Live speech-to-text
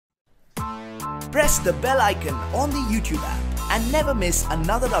press the bell icon on the YouTube app and never miss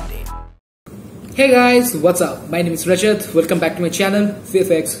another update. Hey guys, what's up? My name is Rajat. Welcome back to my channel,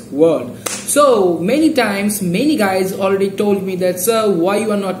 VFX World. So many times, many guys already told me that, sir, why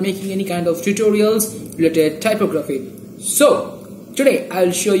you are not making any kind of tutorials related typography. So today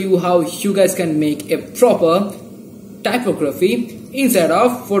I'll show you how you guys can make a proper typography inside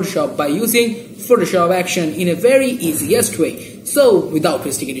of Photoshop by using Photoshop Action in a very easiest way. So without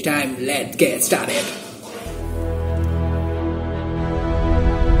wasting any time, let's get started.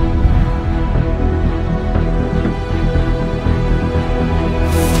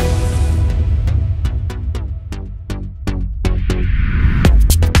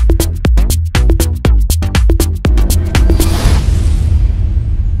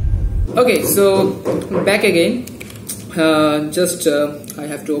 Okay, so back again. I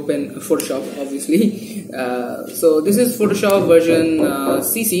have to open Photoshop, obviously. So this is Photoshop version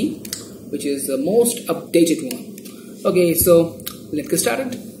CC, which is the most updated one. Okay, so let's get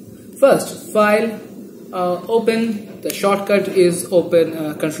started. First, file, open. The shortcut is open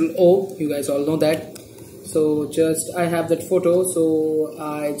Ctrl O. You guys all know that. So I have that photo, so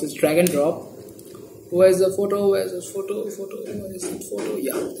I just drag and drop. Where's the photo? Where's the photo? Where is the photo?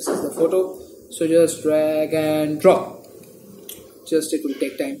 Yeah, this is the photo. So just drag and drop. It will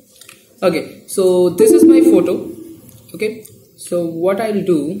take time. Okay, so this is my photo. Okay, so what I'll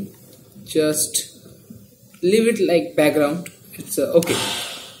do, just leave it like background. It's okay.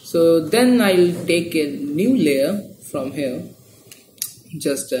 So then I'll take a new layer from here,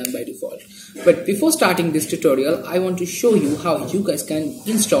 just by default. But before starting this tutorial, I want to show you how you guys can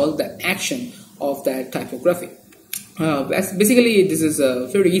install the action of that typography. Basically, this is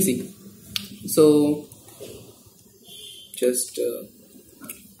very easy. So just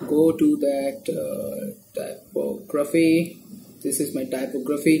go to that typography. This is my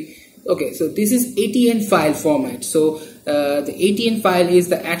typography. Okay, so this is ATN file format. So the ATN file is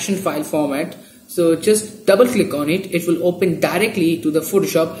the action file format. So just double click on it. It will open directly to the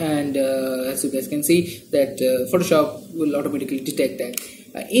Photoshop, and as you guys can see that Photoshop will automatically detect that.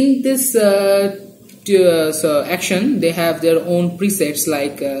 In this action, they have their own presets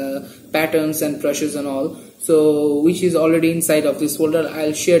like patterns and brushes and all, so which is already inside of this folder.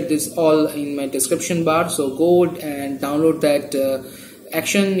 I'll share this all in my description bar, so go and download that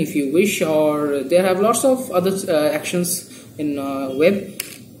action if you wish, or there have lots of other actions in web.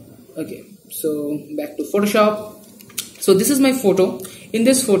 Okay, so back to Photoshop. So this is my photo. In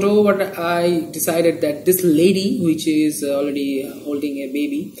this photo, what I decided that this lady, which is already holding a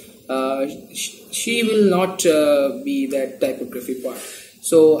baby, she will not be that typography part.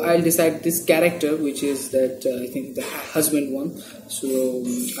 So I'll decide this character, which is that I think the husband one. So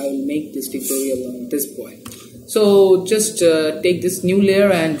I will make this tutorial on this point. So just take this new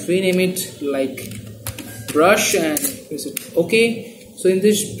layer and rename it like brush, and is it okay? So in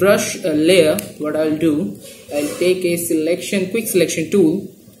this brush layer, what I'll do, I'll take a quick selection tool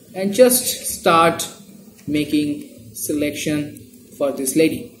and just start making selection for this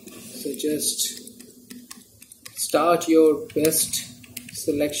lady. So just start your best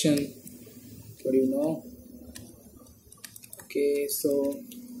selection. What do you know? Okay, so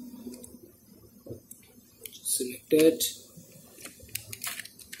select it.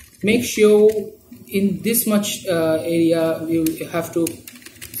 Make sure in this much area you have to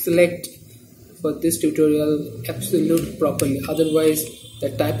select for this tutorial absolute properly. Otherwise, the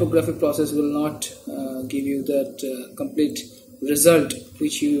typography process will not give you that complete result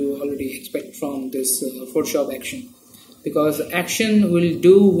which you already expect from this Photoshop action, because action will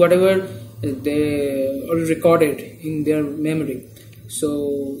do whatever they already recorded in their memory.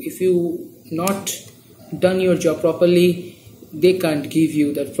 So if you not done your job properly, they can't give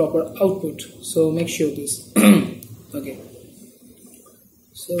you that proper output. So make sure this. Okay,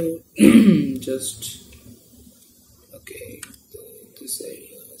 so just okay, this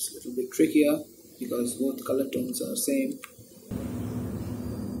area is a little bit trickier because both color tones are same.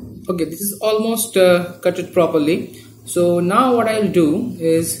 Okay, this is almost cut it properly. So now what I'll do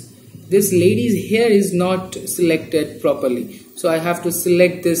is, this lady's hair is not selected properly, so I have to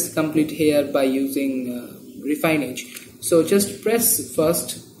select this complete hair by using refine edge. So just press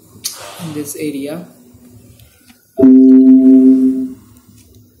first in this area.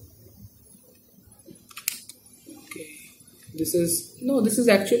 Okay, this is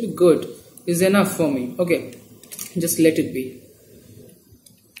actually good. This is enough for me. Okay, just let it be.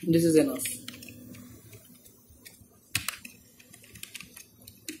 This is enough.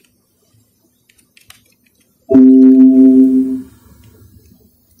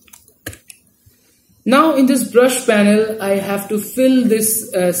 in this brush panel, I have to fill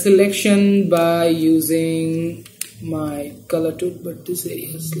this selection by using my color tool, but this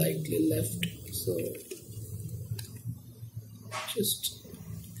area is slightly left, so just,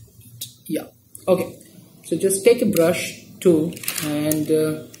 yeah, okay. So just take a brush tool and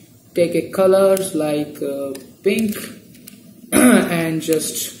take a colors like pink and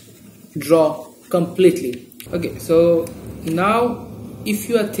just draw completely. Okay, so now if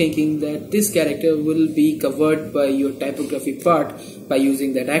you are thinking that this character will be covered by your typography part by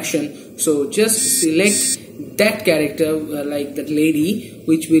using that action, so just select that character like that lady,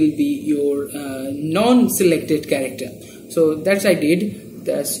 which will be your non-selected character. So that's I did.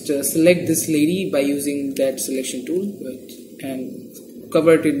 Just select this lady by using that selection tool and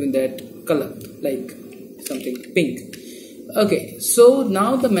cover it with that color like something pink. Okay, so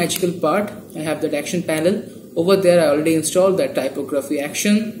now the magical part, I have that action panel. Over there I already installed that typography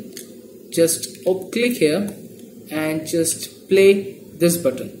action. Just click here and just play this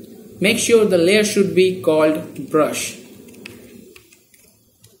button. Make sure the layer should be called brush.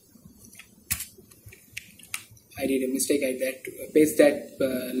 I did a mistake. I had to paste that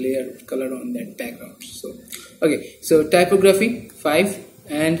layer color on that background. So okay, so typography 5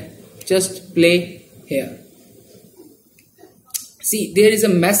 and just play here. See, there is a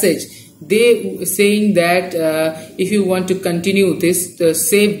message. They saying that if you want to continue this,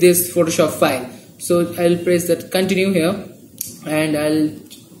 save this Photoshop file. So I'll press that continue here and I'll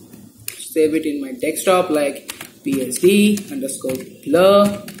save it in my desktop like PSD_blur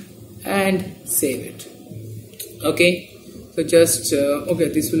and save it. Okay, so just okay,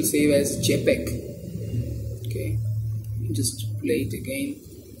 this will save as JPEG. Okay, just play it again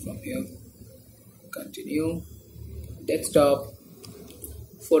from here. Continue, desktop,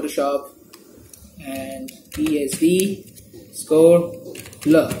 Photoshop, and PSD_blur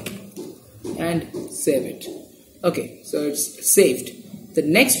and save it. Okay, so it's saved. The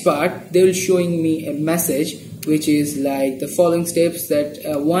next part, they will showing me a message which is like the following steps, that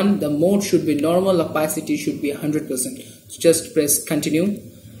one, the mode should be normal, opacity should be 100%. So just press continue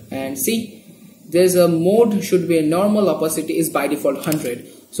and see, there's a mode should be a normal, opacity is by default 100.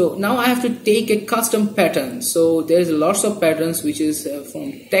 So now I have to take a custom pattern. So there's lots of patterns which is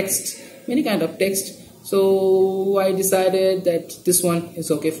from text, many kind of text. So I decided that this one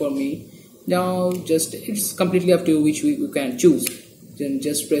is okay for me. Now just it's completely up to you which you can choose. Then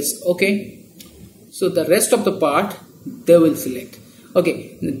just press OK. So the rest of the part they will select.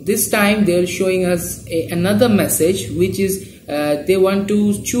 Okay, this time they are showing us another message which is they want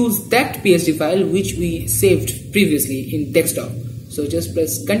to choose that PSD file which we saved previously in desktop. So just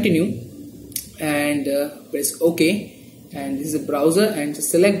press continue and press OK, and this is a browser, and just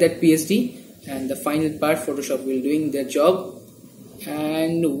select that PSD, and the final part Photoshop will doing their job.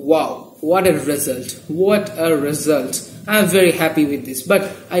 And wow, what a result, what a result. I'm very happy with this,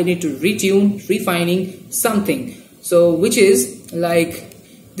 but I need to retune, refining something. So which is like,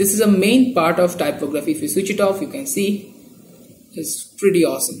 this is a main part of typography. If you switch it off, you can see it's pretty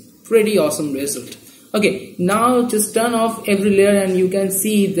awesome result. Okay, now just turn off every layer and you can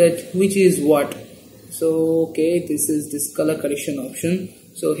see that which is what. So okay, this is this color correction option.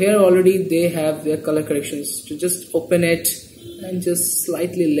 So here already they have their color corrections. To just open it and just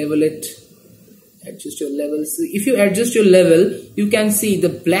slightly level it, adjust your level. So if you adjust your level, you can see the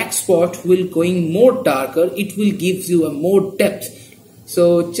black spot will going more darker. It will give you a more depth.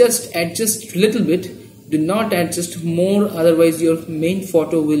 So just adjust a little bit, do not adjust more, otherwise your main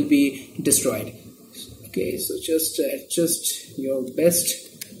photo will be destroyed. Okay, so just adjust your best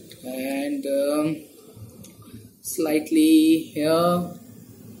and slightly here.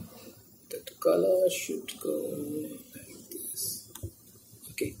 That color should go like this.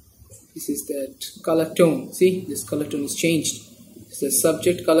 Okay, this is that color tone. See, this color tone is changed. It's the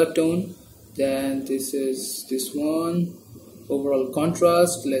subject color tone. Then this is this one. Overall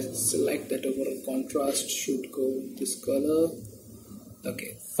contrast. Let's select that overall contrast. Should go this color.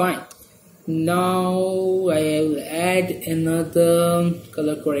 Okay, fine. Now I will add another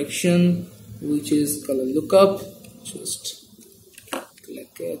color correction, which is color lookup. Just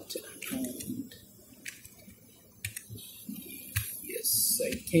click it and yes,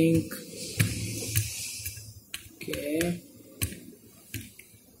 I think. Okay.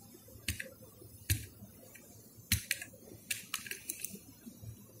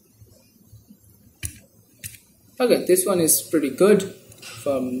 Okay, this one is pretty good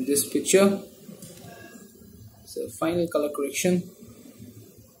from this picture. So final color correction.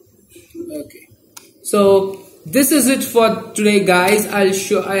 Okay, so this is it for today, guys. I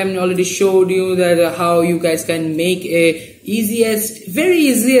am already showed you that how you guys can make a very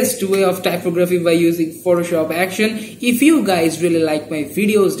easiest way of typography by using Photoshop Action. If you guys really like my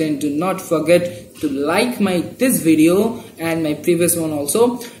videos, then do not forget to like this video and my previous one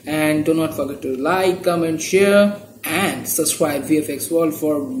also, and do not forget to like, comment, share and subscribe VFX World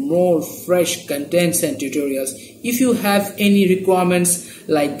for more fresh contents and tutorials. If you have any requirements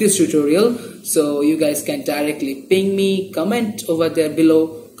like this tutorial, so you guys can directly ping me, comment over there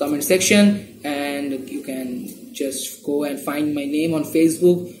below comment section, and you can just go and find my name on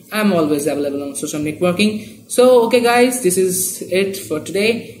Facebook. I'm always available on social networking. So okay guys, this is it for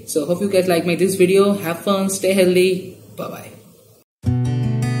today. So hope you guys like this video. Have fun, stay healthy, bye bye.